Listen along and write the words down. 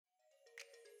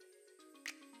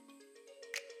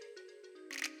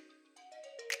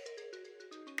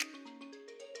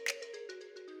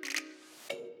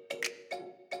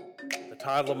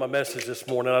Title of my message this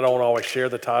morning, I don't always share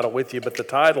the title with you, but the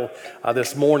title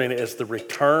this morning is The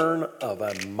Return of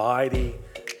a Mighty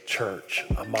Church.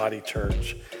 A mighty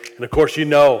church. And of course, you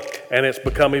know, and it's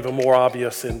become even more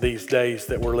obvious in these days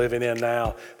that we're living in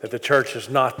now, that the church is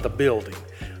not the building.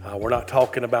 We're not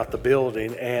talking about the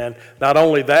building. And not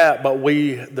only that, but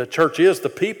the church is the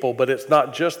people, but it's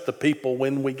not just the people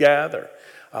when we gather.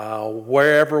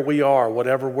 Wherever we are,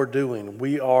 whatever we're doing,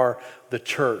 we are the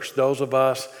church. Those of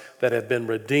us that have been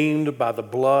redeemed by the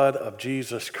blood of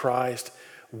Jesus Christ,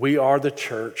 we are the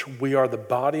church. We are the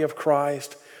body of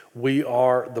Christ. We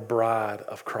are the bride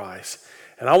of Christ.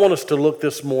 And I want us to look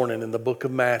this morning in the book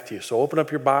of Matthew. So open up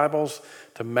your Bibles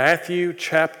to Matthew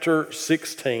chapter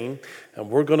 16, and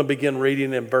we're going to begin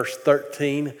reading in verse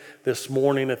 13 this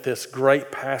morning at this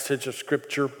great passage of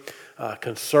Scripture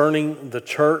concerning the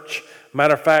church.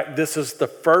 Matter of fact, this is the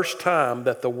first time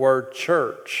that the word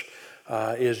church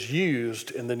is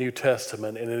used in the New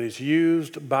Testament, and it is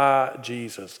used by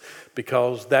Jesus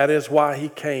because that is why he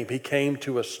came. He came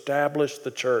to establish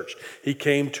the church. He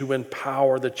came to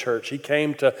empower the church. He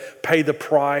came to pay the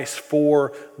price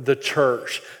for the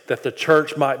church, that the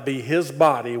church might be his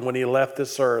body when he left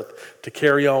this earth to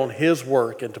carry on his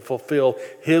work and to fulfill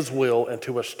his will and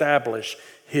to establish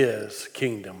his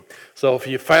kingdom. So if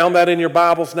you found that in your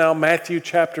Bibles now, Matthew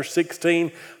chapter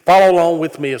 16, follow along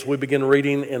with me as we begin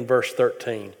reading in verse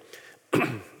 13.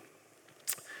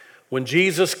 When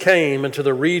Jesus came into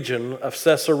the region of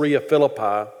Caesarea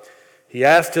Philippi, he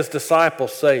asked his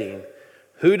disciples, saying,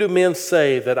 "Who do men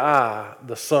say that I,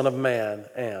 the Son of Man,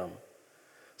 am?"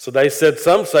 So they said,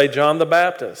 "Some say John the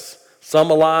Baptist, some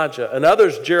Elijah, and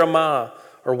others Jeremiah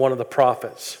or one of the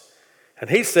prophets." And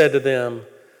he said to them,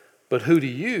 "But who do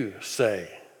you say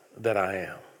that I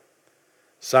am?"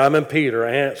 Simon Peter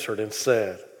answered and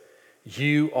said,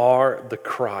 "You are the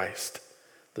Christ,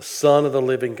 the Son of the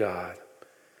living God."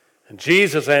 And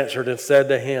Jesus answered and said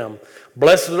to him,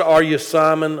 "Blessed are you,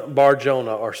 Simon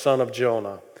Bar-Jonah, or son of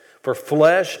Jonah, for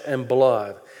flesh and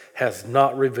blood has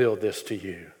not revealed this to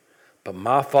you, but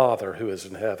my Father who is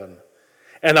in heaven.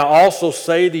 And I also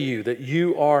say to you that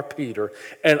you are Peter,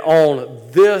 and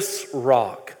on this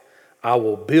rock I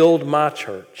will build my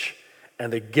church,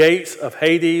 and the gates of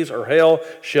Hades or hell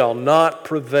shall not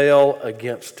prevail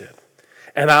against it.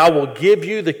 And I will give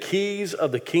you the keys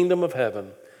of the kingdom of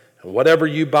heaven. And whatever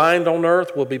you bind on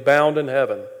earth will be bound in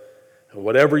heaven, and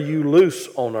whatever you loose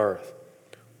on earth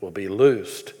will be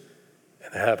loosed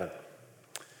in heaven."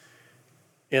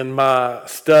 In my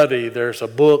study, there's a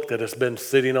book that has been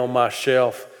sitting on my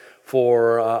shelf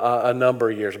for a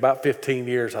number of years. About 15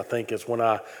 years, I think, is when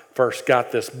I first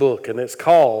got this book. And it's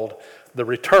called The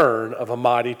Return of a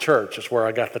Mighty Church. It's where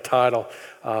I got the title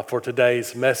for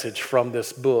today's message from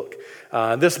this book.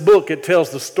 This book, it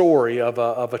tells the story of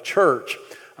a church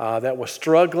that was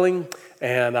struggling,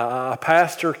 and a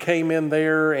pastor came in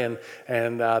there, and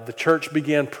the church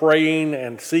began praying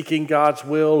and seeking God's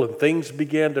will, and things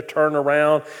began to turn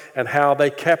around, and how they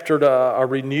captured a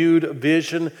renewed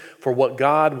vision for what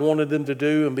God wanted them to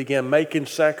do and began making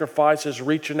sacrifices,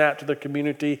 reaching out to the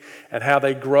community, and how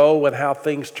they grow and how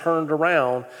things turned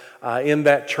around in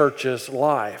that church's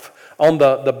life. On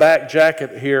the back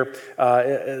jacket here,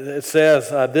 it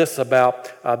says this about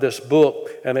this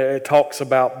book, and it talks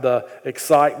about the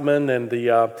excitement and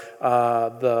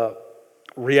the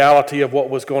reality of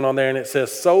what was going on there. And it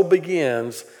says, "So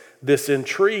begins this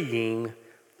intriguing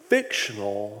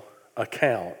fictional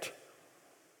account."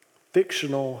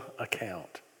 Fictional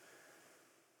account.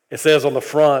 It says on the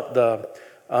front,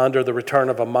 under the return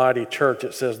of a mighty church,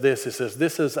 it says this. It says,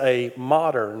 "This is a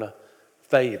modern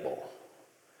fable."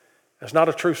 It's not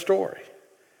a true story.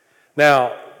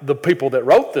 Now, the people that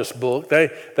wrote this book,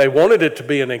 they wanted it to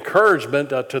be an encouragement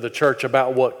to the church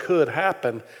about what could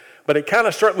happen. But it kind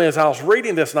of struck me as I was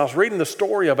reading this and I was reading the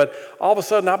story of it, all of a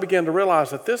sudden I began to realize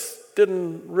that this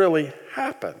didn't really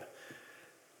happen.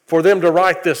 For them to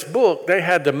write this book, they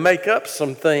had to make up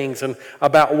some things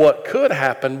about what could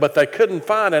happen, but they couldn't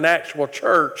find an actual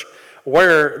church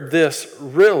where this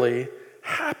really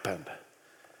happened.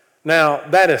 Now,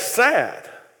 that is sad.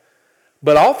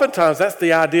 But oftentimes that's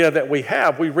the idea that we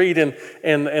have. We read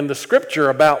in the scripture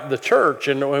about the church,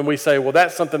 and we say, well,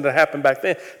 that's something that happened back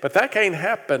then. But that can't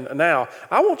happen now.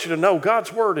 I want you to know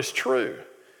God's word is true.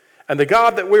 And the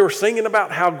God that we were singing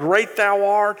about, how great thou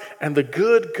art, and the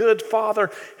good, good Father,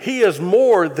 he is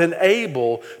more than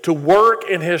able to work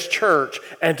in his church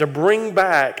and to bring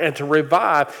back and to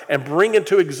revive and bring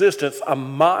into existence a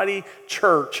mighty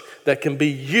church that can be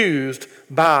used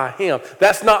by him.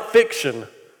 That's not fiction.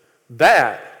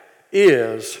 That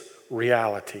is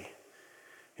reality.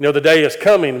 You know, the day is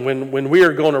coming when we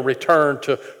are going to return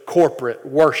to corporate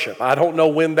worship. I don't know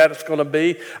when that's going to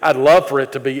be. I'd love for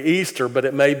it to be Easter, but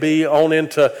it may be on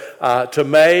into to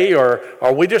May, or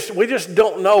we just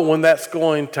don't know when that's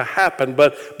going to happen.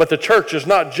 But the church is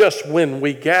not just when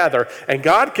we gather, and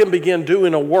God can begin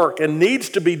doing a work and needs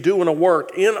to be doing a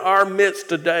work in our midst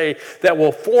today that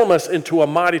will form us into a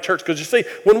mighty church. Because you see,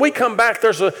 when we come back,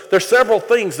 there's several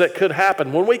things that could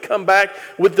happen. When we come back,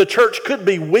 with the church could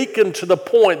be weakened to the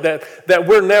point that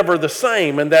we're never the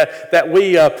same, and that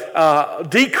we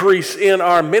decrease in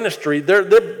our ministry.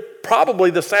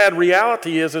 Probably the sad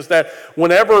reality is that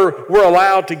whenever we're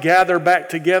allowed to gather back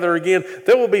together again,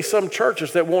 there will be some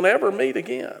churches that won't ever meet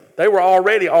again. They were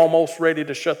already almost ready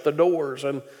to shut the doors,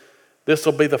 and this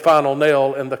will be the final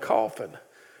nail in the coffin.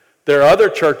 There are other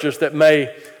churches that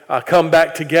may come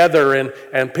back together,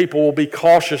 and people will be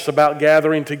cautious about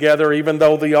gathering together, even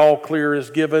though the all clear is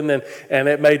given, and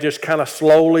it may just kind of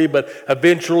slowly, but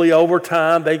eventually over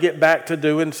time, they get back to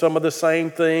doing some of the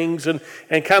same things and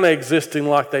kind of existing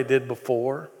like they did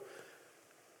before.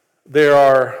 There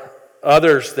are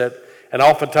others that, and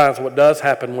oftentimes what does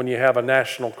happen when you have a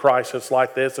national crisis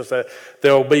like this is that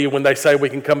there'll be, when they say we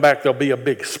can come back, there'll be a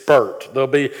big spurt. There'll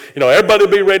be, everybody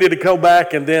will be ready to go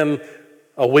back, and then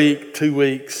a week, 2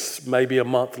 weeks, maybe a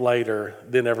month later,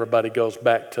 then everybody goes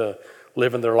back to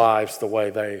living their lives the way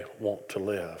they want to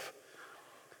live.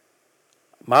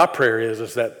 My prayer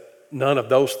is that none of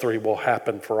those three will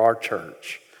happen for our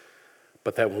church,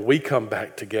 but that when we come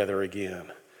back together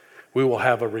again, we will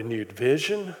have a renewed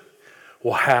vision,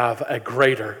 we'll have a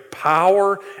greater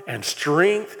power and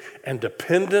strength and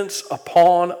dependence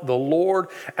upon the Lord,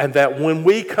 and that when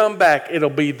we come back, it'll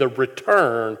be the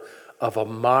return of a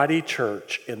mighty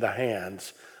church in the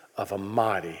hands of a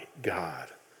mighty God.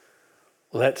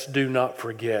 Let's do not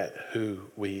forget who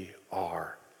we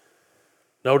are.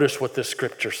 Notice what this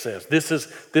scripture says. This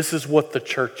is what the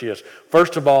church is.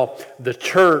 First of all, the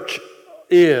church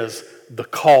is the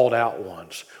called out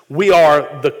ones. We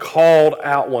are the called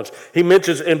out ones. He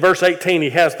mentions in verse 18, he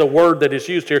has the word that is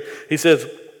used here. He says,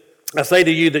 I say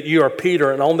to you that you are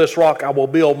Peter, and on this rock I will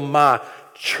build my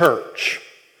church.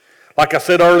 Like I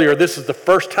said earlier, this is the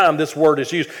first time this word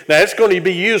is used. Now, it's going to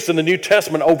be used in the New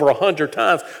Testament over 100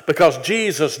 times because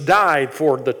Jesus died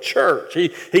for the church.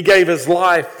 He gave his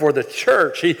life for the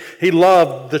church. He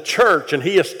loved the church, and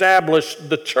he established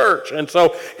the church. And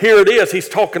so here it is. He's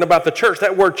talking about the church.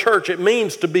 That word church, it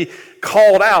means to be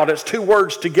called out. It's two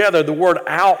words together. The word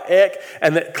out, ek,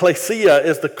 and the klesia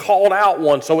is the called out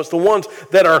one. So it's the ones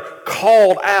that are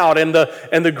called out. In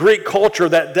the Greek culture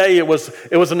that day, it was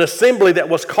an assembly that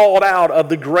was called out of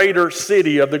the greater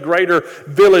city, of the greater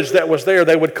village that was there.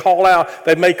 They would call out,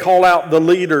 they may call out the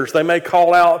leaders, they may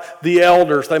call out the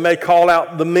elders, they may call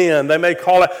out the men, they may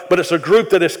call out, but it's a group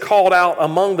that is called out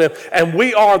among them. And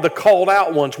we are the called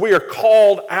out ones. We are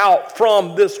called out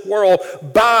from this world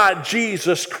by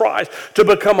Jesus Christ to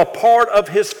become a part of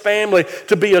his family,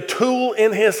 to be a tool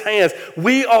in his hands.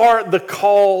 We are the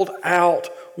called out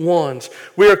ones.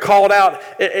 We are called out.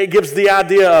 It gives the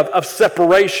idea of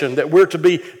separation, that we're to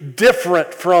be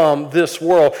different from this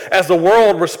world. As the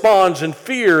world responds in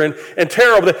fear and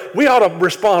terror, we ought to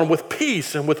respond with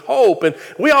peace and with hope, and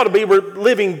we ought to be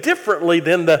living differently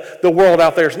than the world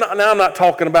out there. Now, I'm not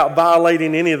talking about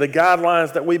violating any of the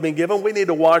guidelines that we've been given. We need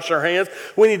to wash our hands.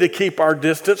 We need to keep our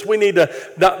distance. We need to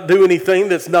not do anything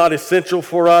that's not essential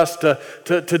for us to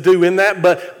do in that,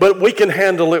 but we can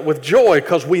handle it with joy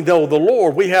because we know the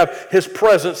Lord. We have his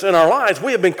presence in our lives.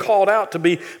 We have been called out to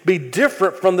be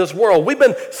different from this world. We've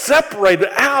been separated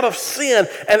out of sin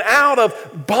and out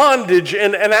of bondage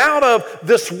and out of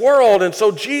this world. And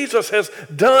so Jesus has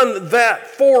done that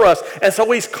for us. And so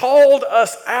he's called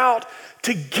us out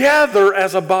together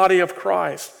as a body of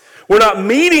Christ. We're not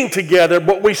meeting together,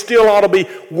 but we still ought to be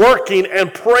working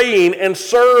and praying and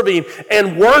serving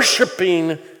and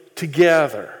worshiping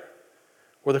together.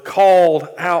 We're the called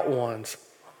out ones.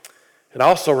 It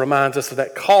also reminds us of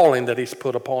that calling that he's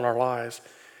put upon our lives,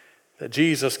 that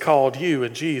Jesus called you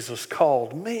and Jesus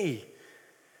called me.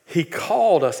 He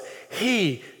called us.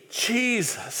 He,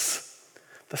 Jesus,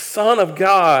 the Son of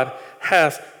God,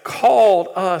 has called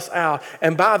us out.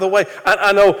 And by the way,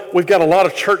 I know we've got a lot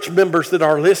of church members that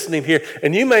are listening here,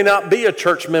 and you may not be a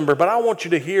church member, but I want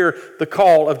you to hear the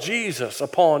call of Jesus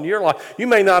upon your life. You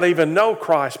may not even know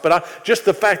Christ, but just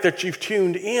the fact that you've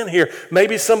tuned in here,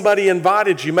 maybe somebody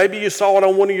invited you, maybe you saw it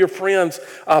on one of your friends'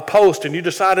 post and you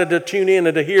decided to tune in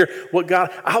and to hear what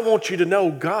God, I want you to know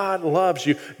God loves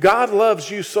you. God loves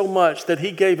you so much that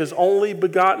he gave his only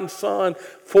begotten Son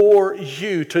for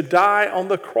you to die on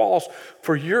the cross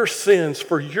for your your sins,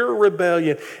 for your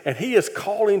rebellion. And he is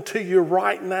calling to you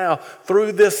right now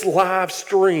through this live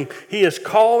stream. He is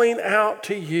calling out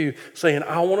to you saying,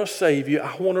 I want to save you.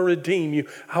 I want to redeem you.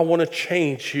 I want to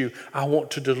change you. I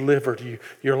want to deliver you.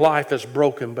 Your life is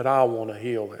broken, but I want to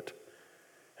heal it.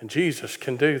 And Jesus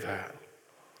can do that.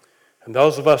 And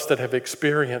those of us that have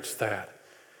experienced that,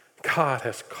 God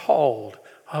has called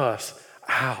us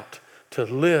out to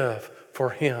live for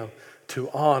him, to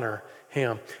honor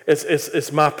him.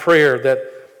 It's my prayer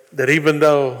that even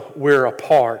though we're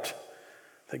apart,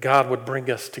 that God would bring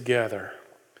us together.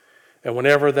 And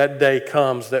whenever that day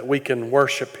comes that we can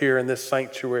worship here in this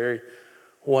sanctuary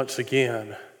once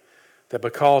again, that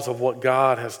because of what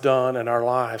God has done in our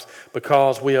lives,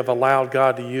 because we have allowed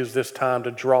God to use this time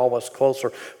to draw us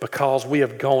closer, because we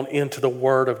have gone into the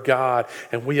Word of God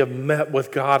and we have met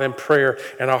with God in prayer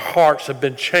and our hearts have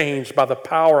been changed by the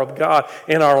power of God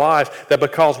in our lives, that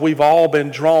because we've all been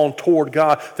drawn toward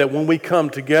God, that when we come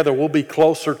together, we'll be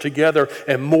closer together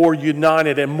and more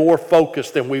united and more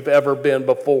focused than we've ever been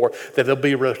before, that there'll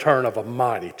be a return of a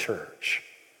mighty church.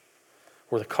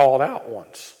 We're the called out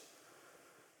ones.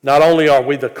 Not only are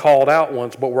we the called out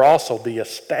ones, but we're also the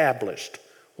established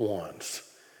ones.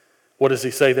 What does he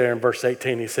say there in verse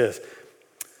 18? He says,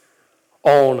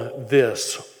 on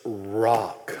this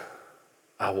rock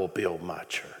I will build my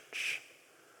church.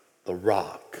 The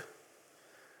rock.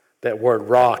 That word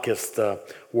rock is the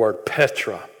word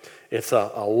Petra. It's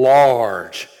a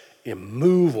large,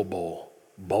 immovable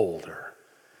boulder.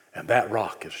 And that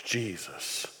rock is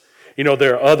Jesus. You know,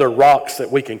 there are other rocks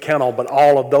that we can count on, but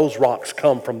all of those rocks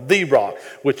come from the rock,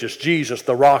 which is Jesus,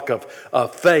 the rock of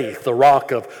faith, the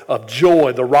rock of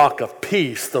joy, the rock of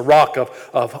peace, the rock of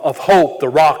hope, the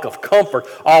rock of comfort.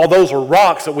 All those are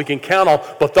rocks that we can count on,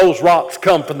 but those rocks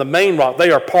come from the main rock.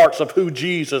 They are parts of who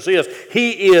Jesus is.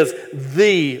 He is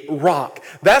the rock.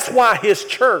 That's why his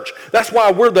church, that's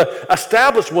why we're the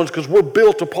established ones, because we're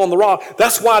built upon the rock.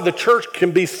 That's why the church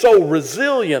can be so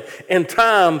resilient in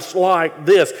times like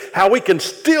this. How we can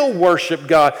still worship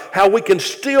God, how we can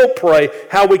still pray,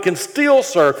 how we can still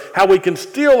serve, how we can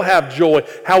still have joy,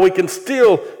 how we can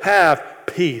still have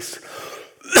peace.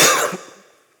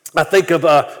 I think of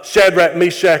Shadrach,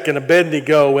 Meshach, and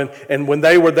Abednego, and when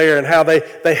they were there and how they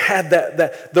had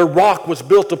that their rock was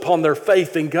built upon their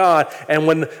faith in God. And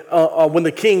when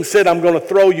the king said, I'm going to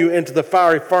throw you into the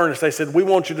fiery furnace, they said, we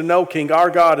want you to know, King, our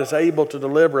God is able to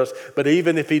deliver us, but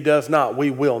even if he does not,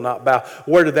 we will not bow.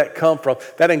 Where did that come from?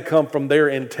 That didn't come from their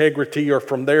integrity or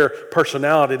from their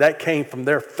personality. That came from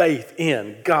their faith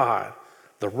in God,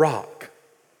 the rock.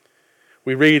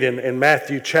 We read in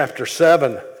Matthew chapter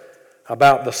 7,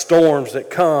 about the storms that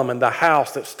come and the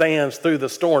house that stands through the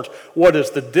storms. What is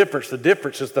the difference? The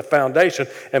difference is the foundation.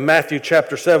 In Matthew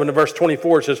chapter 7 and verse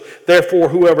 24 it says, therefore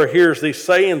whoever hears these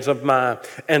sayings of mine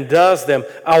and does them,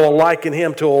 I will liken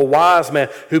him to a wise man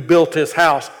who built his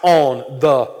house on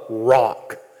the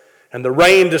rock. And the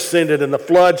rain descended and the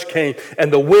floods came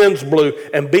and the winds blew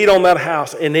and beat on that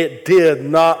house and it did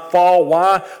not fall.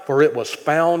 Why? For it was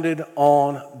founded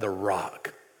on the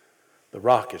rock. The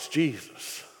rock is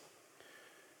Jesus.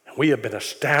 We have been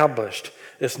established.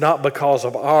 It's not because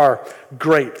of our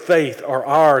great faith or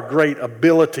our great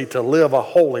ability to live a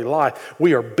holy life.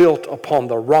 We are built upon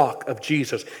the rock of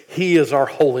Jesus. He is our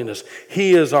holiness.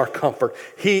 He is our comfort.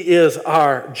 He is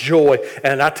our joy.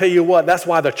 And I tell you what, that's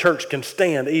why the church can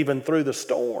stand even through the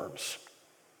storms.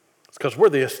 It's because we're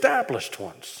the established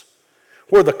ones.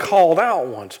 We're the called out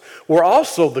ones. We're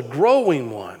also the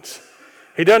growing ones.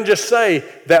 He doesn't just say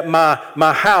that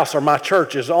my house or my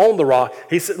church is on the rock.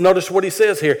 Notice what he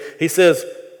says here. He says,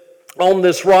 on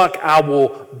this rock I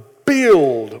will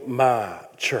build my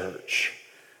church.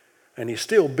 And he's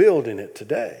still building it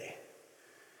today.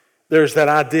 There's that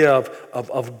idea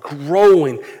of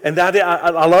growing. And the idea,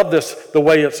 I love this, the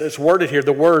way it's worded here.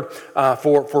 The word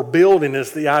for building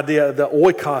is the idea, the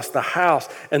oikos, the house,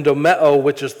 and domeo,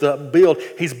 which is the build.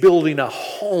 He's building a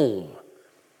home.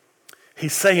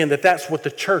 He's saying that that's what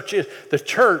the church is. The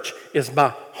church is my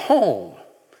home.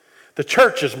 The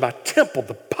church is my temple,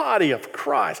 the body of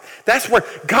Christ. That's where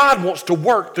God wants to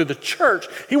work through the church.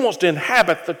 He wants to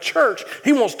inhabit the church.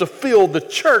 He wants to fill the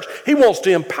church. He wants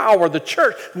to empower the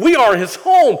church. We are his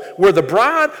home. We're the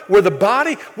bride. We're the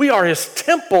body. We are his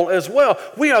temple as well.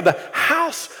 We are the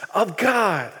house of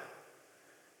God.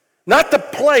 Not the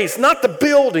place, not the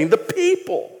building, the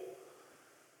people.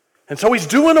 And so he's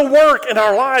doing a work in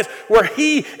our lives where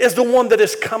he is the one that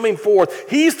is coming forth.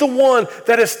 He's the one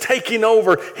that is taking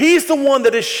over. He's the one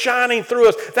that is shining through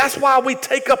us. That's why we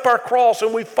take up our cross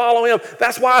and we follow him.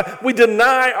 That's why we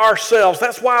deny ourselves.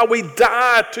 That's why we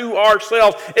die to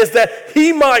ourselves, is that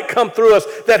he might come through us,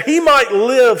 that he might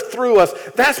live through us.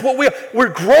 That's what we're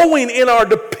growing in our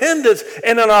dependence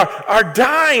and in our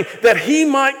dying, that he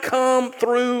might come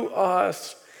through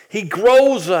us. He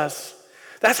grows us.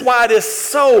 That's why it is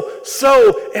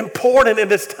so important in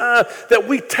this time that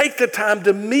we take the time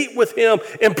to meet with him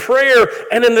in prayer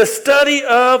and in the study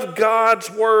of God's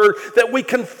word, that we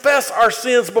confess our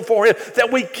sins before him,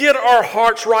 that we get our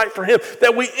hearts right for him,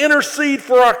 that we intercede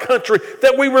for our country,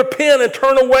 that we repent and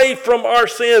turn away from our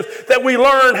sins, that we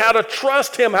learn how to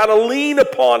trust him, how to lean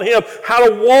upon him, how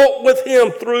to walk with him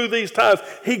through these times.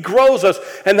 He grows us.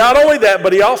 And not only that,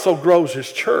 but he also grows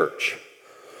his church.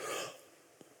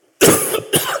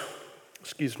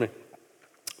 Excuse me.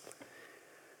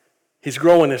 He's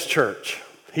growing his church.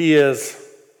 He is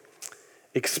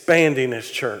expanding his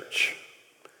church.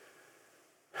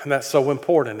 And that's so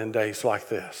important in days like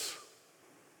this,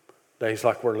 days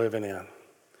like we're living in.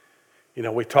 You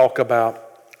know, we talk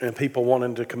about, and people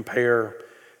wanting to compare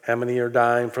how many are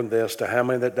dying from this to how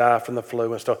many that die from the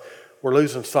flu and stuff. We're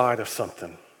losing sight of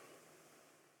something.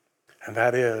 And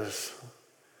that is,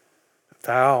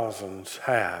 thousands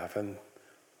have, and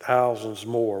thousands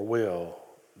more will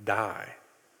die.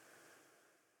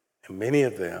 And many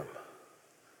of them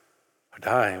are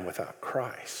dying without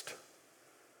Christ.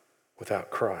 Without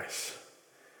Christ.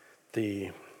 The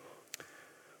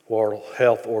World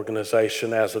Health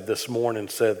Organization, as of this morning,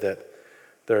 said that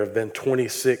there have been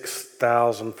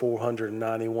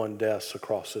 26,491 deaths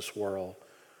across this world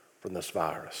from this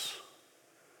virus.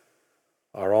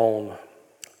 Our own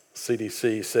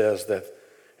CDC says that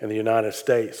in the United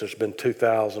States, there's been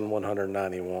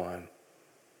 2,191.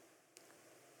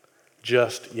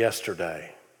 Just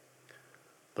yesterday,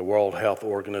 the World Health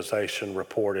Organization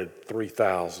reported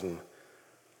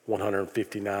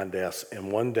 3,159 deaths in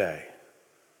one day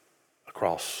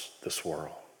across this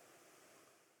world.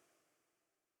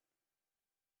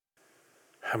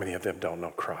 How many of them don't know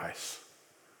Christ?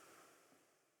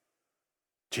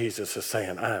 Jesus is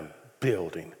saying, I'm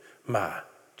building my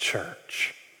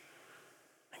church.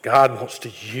 God wants to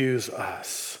use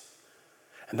us.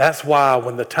 And that's why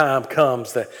when the time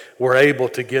comes that we're able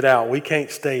to get out, we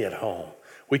can't stay at home.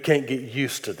 We can't get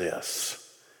used to this.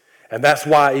 And that's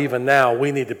why even now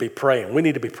we need to be praying. We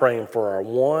need to be praying for our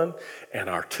 1 and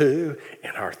our 2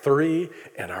 and our 3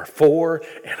 and our 4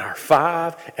 and our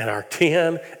 5 and our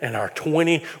 10 and our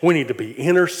 20. We need to be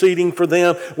interceding for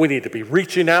them. We need to be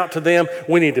reaching out to them.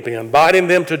 We need to be inviting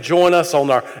them to join us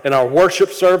in our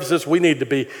worship services. We need to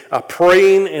be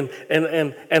praying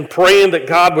and praying that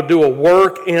God would do a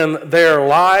work in their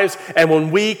lives. And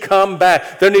when we come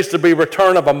back, there needs to be a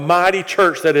return of a mighty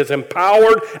church that is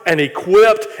empowered and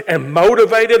equipped and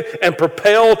motivated and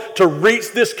propelled to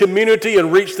reach this community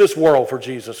and reach this world for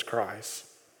Jesus Christ.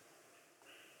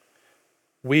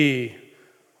 We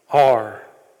are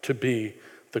to be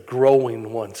the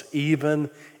growing ones, even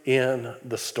in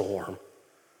the storm.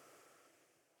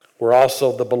 We're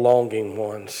also the belonging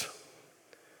ones.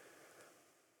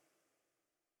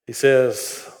 He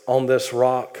says, on this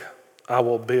rock I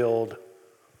will build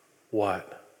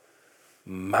what?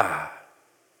 My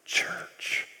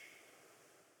church.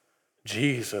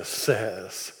 Jesus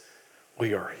says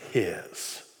we are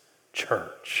his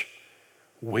church.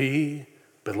 We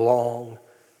belong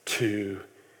to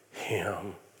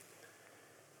him.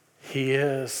 He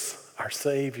is our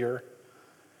Savior.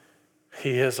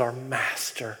 He is our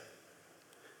master.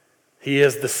 He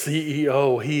is the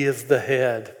CEO. He is the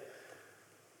head.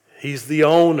 He's the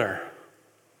owner.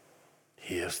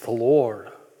 He is the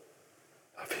Lord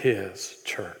of his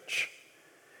church.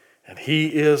 And he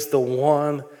is the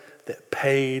one that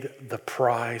paid the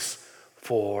price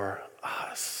for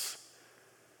us.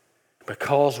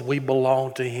 Because we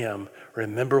belong to him,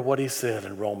 remember what he said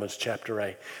in Romans chapter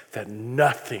 8, that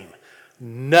nothing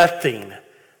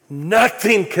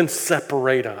can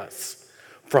separate us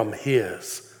from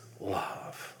his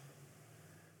love.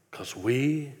 Because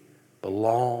we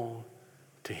belong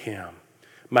to him.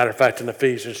 Matter of fact, in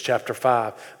Ephesians chapter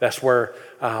 5, that's where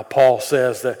Paul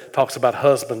says that, talks about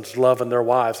husbands loving their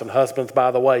wives. And husbands,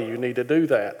 by the way, you need to do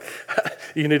that.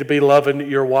 You need to be loving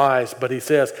your wives. But he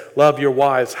says, love your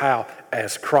wives how?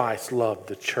 As Christ loved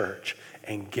the church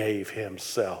and gave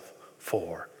himself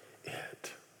for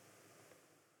it.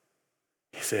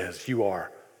 He says, you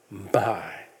are my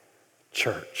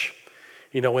church.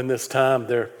 You know, in this time,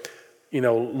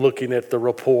 looking at the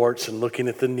reports and looking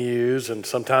at the news, and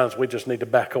sometimes we just need to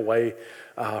back away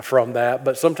from that.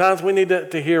 But sometimes we need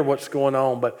to hear what's going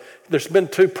on. But there's been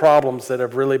two problems that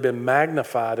have really been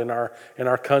magnified in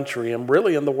our country and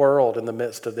really in the world in the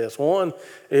midst of this. One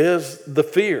is the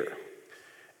fear.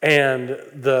 And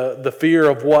the fear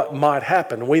of what might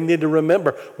happen. We need to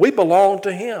remember, we belong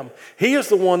to Him. He is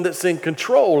the one that's in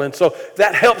control. And so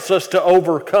that helps us to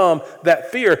overcome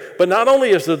that fear. But not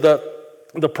only is there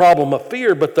the problem of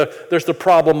fear, but there's the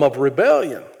problem of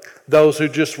rebellion. Those who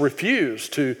just refuse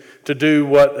to do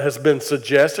what has been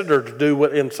suggested, or to do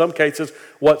what, in some cases,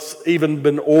 what's even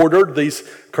been ordered. These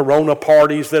corona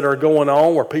parties that are going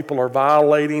on where people are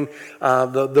violating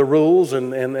the rules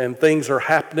and things are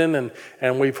happening.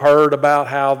 And we've heard about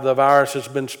how the virus has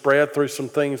been spread through some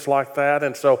things like that.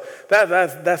 And so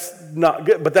that's not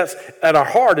good. But that's at our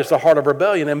heart is the heart of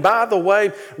rebellion. And by the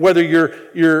way, whether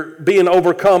you're being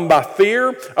overcome by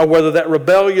fear or whether that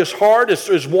rebellious heart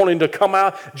is wanting to come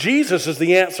out, Jesus is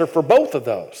the answer for both of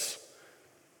those.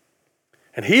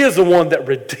 And He is the one that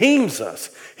redeems us.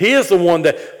 He is the one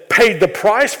that paid the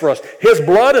price for us. His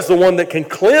blood is the one that can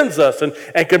cleanse us and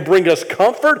can bring us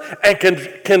comfort and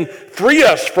can free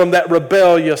us from that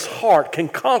rebellious heart, can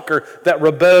conquer that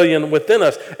rebellion within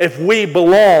us if we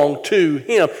belong to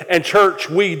Him. And church,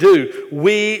 we do.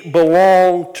 We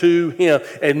belong to Him.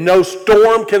 And no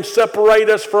storm can separate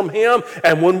us from Him.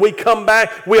 And when we come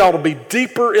back, we ought to be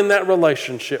deeper in that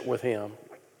relationship with Him.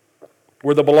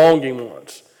 We're the belonging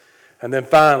ones. And then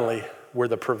finally, we're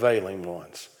the prevailing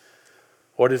ones.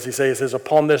 What does He say? He says,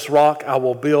 upon this rock I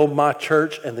will build my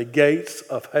church, and the gates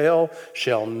of hell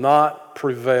shall not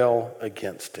prevail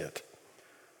against it.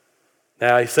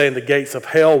 Now He's saying the gates of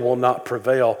hell will not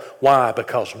prevail. Why?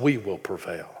 Because we will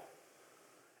prevail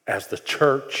as the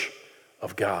church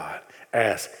of God,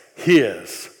 as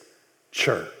His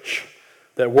church.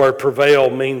 That word prevail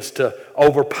means to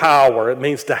overpower. It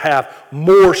means to have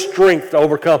more strength to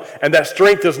overcome. And that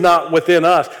strength is not within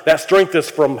us. That strength is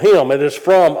from Him. It is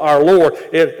from our Lord.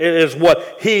 It is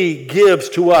what He gives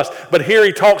to us. But here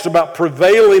He talks about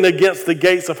prevailing against the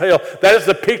gates of hell. That is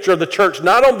the picture of the church,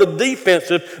 not on the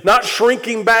defensive, not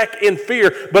shrinking back in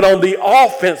fear, but on the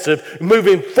offensive,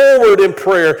 moving forward in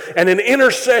prayer and in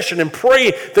intercession and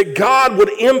praying that God would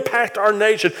impact our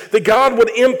nation, that God would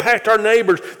impact our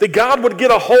neighbors, that God would get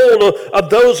a hold of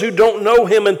those who don't know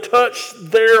Him and touch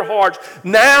their hearts.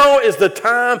 Now is the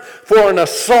time for an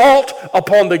assault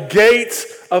upon the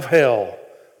gates of hell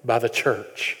by the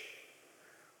church.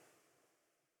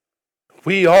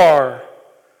 We are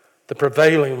the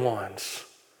prevailing ones.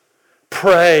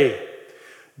 Pray.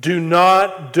 Do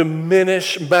not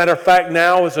diminish. Matter of fact,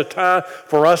 now is a time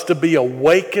for us to be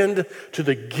awakened to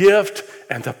the gift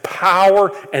and the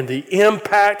power and the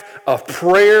impact of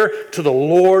prayer to the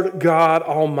Lord God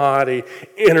Almighty.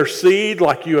 Intercede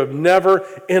like you have never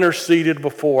interceded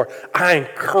before. I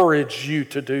encourage you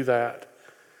to do that.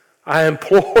 I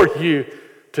implore you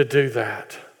to do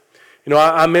that.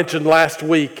 I mentioned last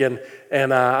week, and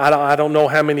I don't know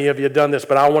how many of you have done this,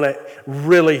 but I want to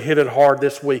really hit it hard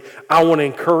this week. I want to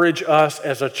encourage us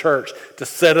as a church to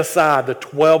set aside the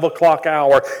 12 o'clock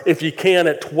hour. If you can,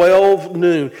 at 12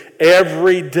 noon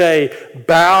every day,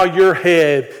 bow your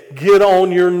head, get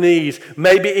on your knees,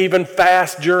 maybe even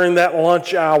fast during that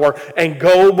lunch hour, and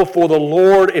go before the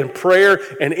Lord in prayer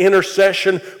and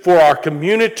intercession for our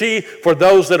community, for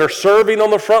those that are serving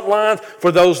on the front lines,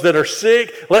 for those that are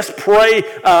sick. Let's pray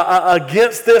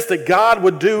against this, that God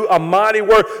would do a mighty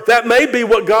work. That may be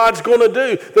what God's going to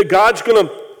do, that God's going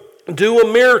to do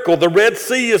a miracle. The Red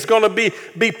Sea is going to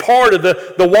be parted.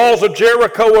 The walls of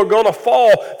Jericho are going to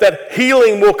fall. That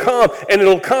healing will come, and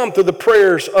it'll come through the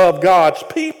prayers of God's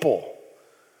people.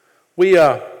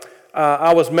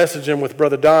 I was messaging with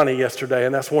Brother Donnie yesterday,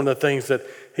 and that's one of the things that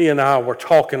he and I were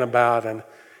talking about, and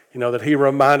that he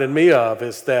reminded me of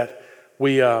is that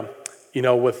we,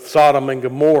 with Sodom and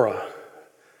Gomorrah,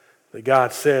 that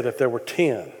God said if there were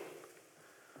 10,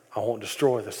 I won't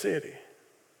destroy the city.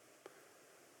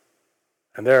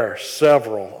 And there are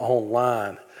several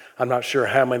online. I'm not sure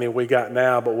how many we got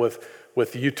now, but with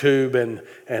YouTube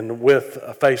and with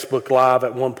Facebook Live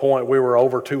at one point, we were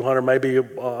over 200, maybe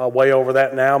way over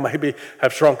that now, maybe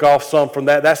have shrunk off some from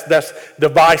that. That's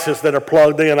devices that are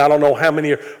plugged in. I don't know how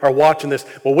many are watching this.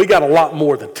 Well, we got a lot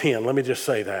more than 10, let me just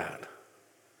say that.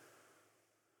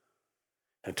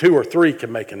 And 2 or 3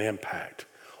 can make an impact.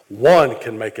 1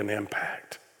 can make an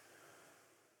impact.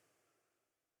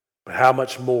 But how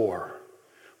much more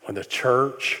when the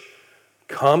church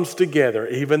comes together,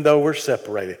 even though we're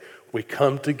separated, we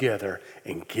come together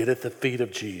and get at the feet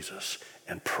of Jesus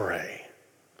and pray.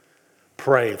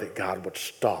 Pray that God would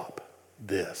stop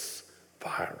this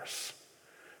virus.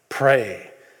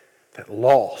 Pray that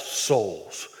lost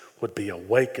souls would be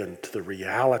awakened to the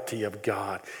reality of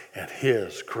God and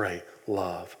His great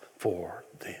love for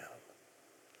them.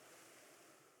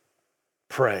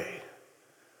 Pray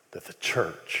that the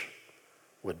church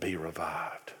would be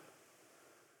revived.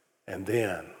 And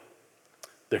then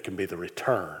there can be the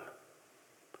return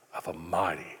of a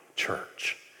mighty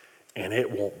church. And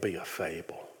it won't be a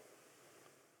fable.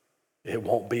 It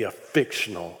won't be a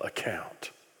fictional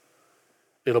account.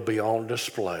 It'll be on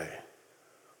display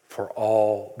for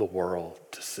all the world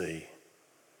to see.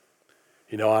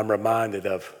 You know, I'm reminded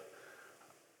of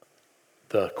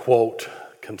the quote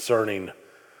concerning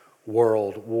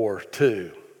World War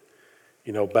II.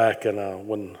 You know, back in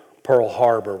when Pearl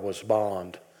Harbor was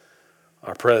bombed,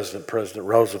 our President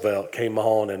Roosevelt, came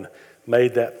on and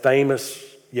made that famous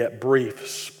yet brief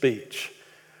speech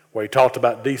where he talked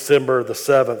about December the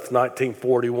 7th,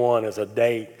 1941 as a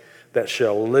date that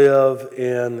shall live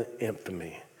in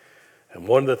infamy. And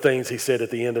one of the things he said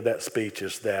at the end of that speech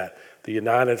is that the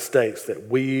United States, that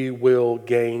we will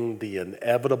gain the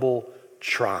inevitable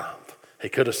triumph. He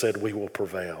could have said we will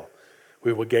prevail.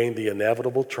 We will gain the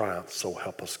inevitable triumph, so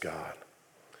help us God.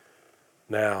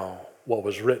 Now, what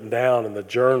was written down in the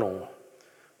journal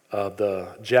of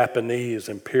the Japanese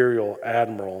Imperial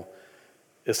Admiral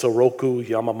Isoroku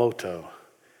Yamamoto,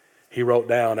 he wrote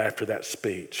down after that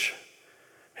speech,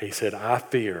 he said, I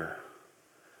fear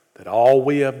that all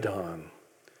we have done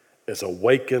is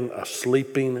awaken a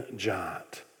sleeping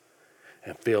giant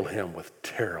and fill him with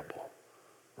terrible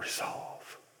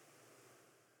resolve.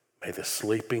 May the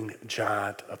sleeping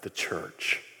giant of the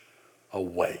church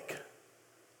awake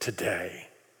today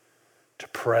to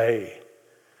pray,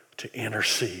 to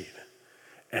intercede,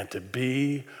 and to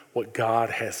be what God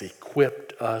has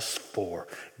equipped us for.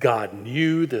 God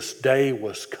knew this day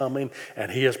was coming,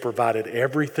 and He has provided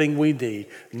everything we need,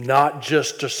 not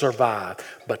just to survive,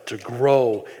 but to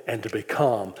grow and to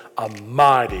become a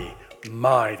mighty,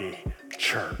 mighty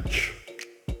church.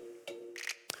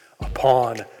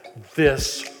 Upon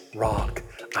this rock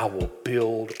I will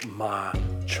build my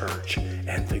church,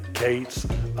 and the gates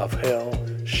of hell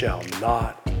shall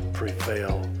not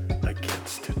prevail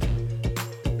against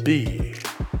it. Be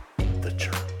the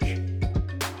church.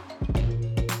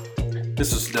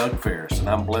 This is Doug Ferris, and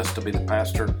I'm blessed to be the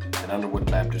pastor at Underwood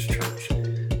Baptist Church.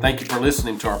 Thank you for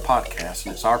listening to our podcast,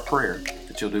 and it's our prayer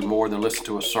that you'll do more than listen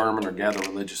to a sermon or gather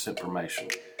religious information.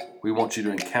 We want you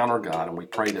to encounter God, and we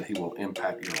pray that He will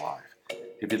impact your life.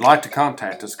 If you'd like to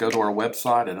contact us, go to our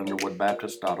website at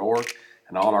underwoodbaptist.org,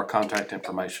 and all our contact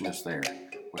information is there.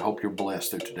 We hope you're blessed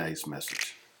through today's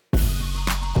message.